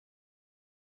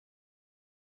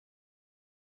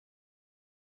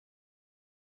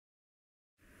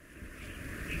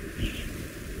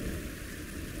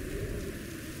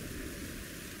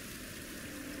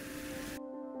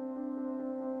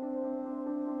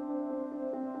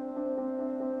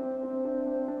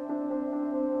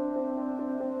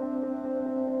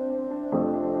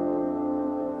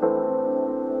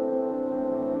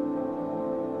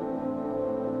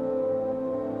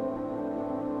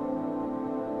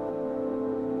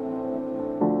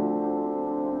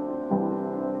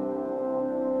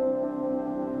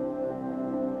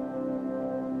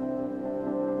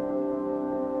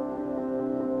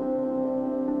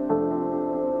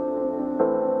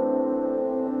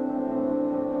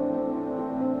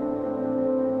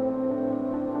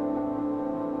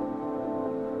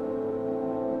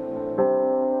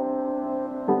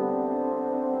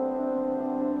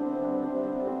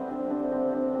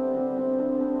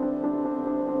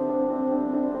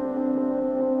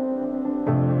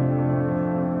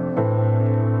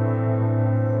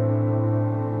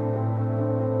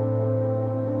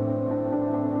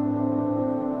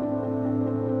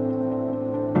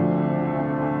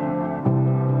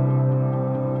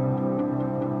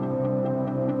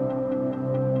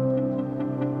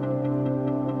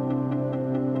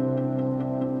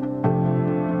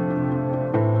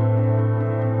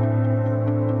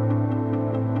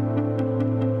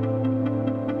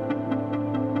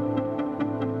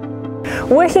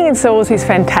Working in soils is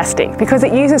fantastic because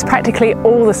it uses practically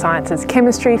all the sciences: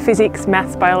 chemistry, physics,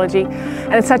 maths, biology,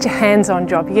 and it's such a hands-on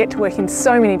job. You get to work in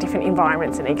so many different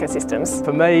environments and ecosystems.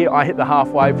 For me, I hit the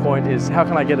halfway point is how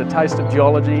can I get a taste of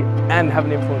geology and have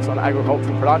an influence on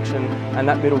agricultural production, and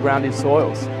that middle ground is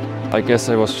soils. I guess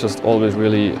I was just always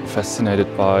really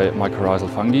fascinated by mycorrhizal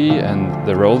fungi and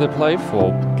the role they play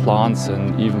for plants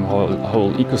and even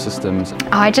whole ecosystems.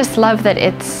 I just love that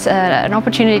it's an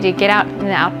opportunity to get out in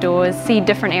the outdoors, see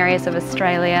different areas of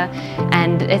Australia,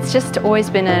 and it's just always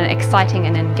been an exciting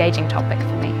and engaging topic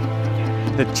for me.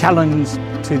 The challenge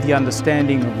to the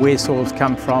understanding of where soils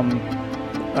come from,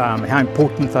 how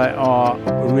important they are,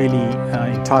 really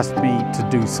enticed me to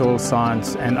do soil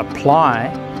science and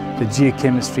apply the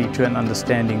geochemistry to an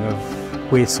understanding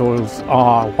of where soils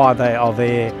are, why they are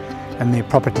there, and their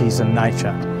properties in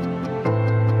nature.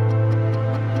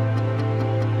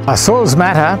 Soils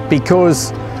matter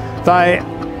because they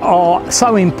are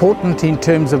so important in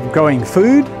terms of growing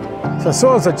food. So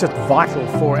soils are just vital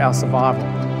for our survival.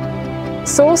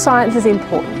 Soil science is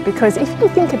important because if you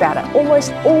think about it,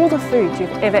 almost all the food you've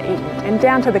ever eaten and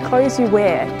down to the clothes you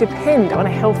wear depend on a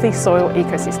healthy soil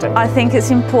ecosystem. I think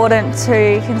it's important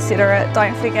to consider it.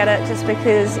 Don't forget it just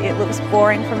because it looks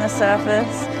boring from the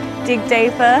surface. Dig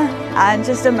deeper and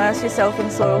just immerse yourself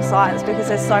in soil science because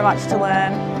there's so much to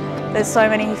learn. There's so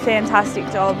many fantastic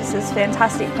jobs, there's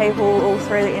fantastic people all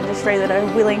through the industry that are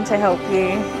willing to help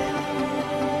you.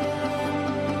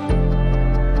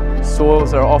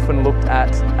 Soils are often looked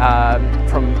at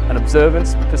from an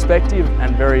observance perspective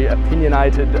and very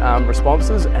opinionated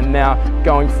responses, and now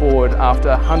going forward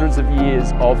after hundreds of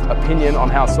years of opinion on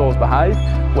how soils behave,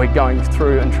 we're going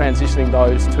through and transitioning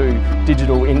those to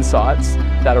digital insights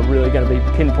that are really going to be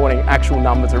pinpointing actual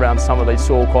numbers around some of these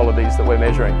soil qualities that we're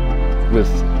measuring. With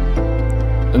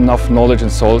enough knowledge in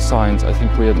soil science, I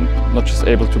think we're not just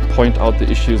able to point out the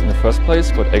issues in the first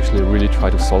place, but actually really try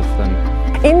to solve them.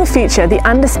 In the future, the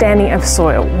understanding of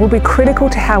soil will be critical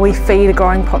to how we feed a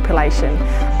growing population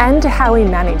and to how we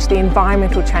manage the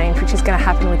environmental change which is going to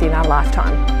happen within our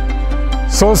lifetime.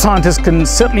 Soil scientists can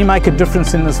certainly make a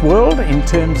difference in this world in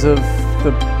terms of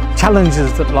the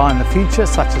challenges that lie in the future,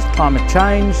 such as climate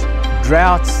change,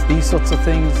 droughts, these sorts of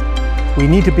things. We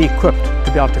need to be equipped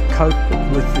to be able to cope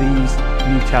with these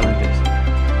new challenges.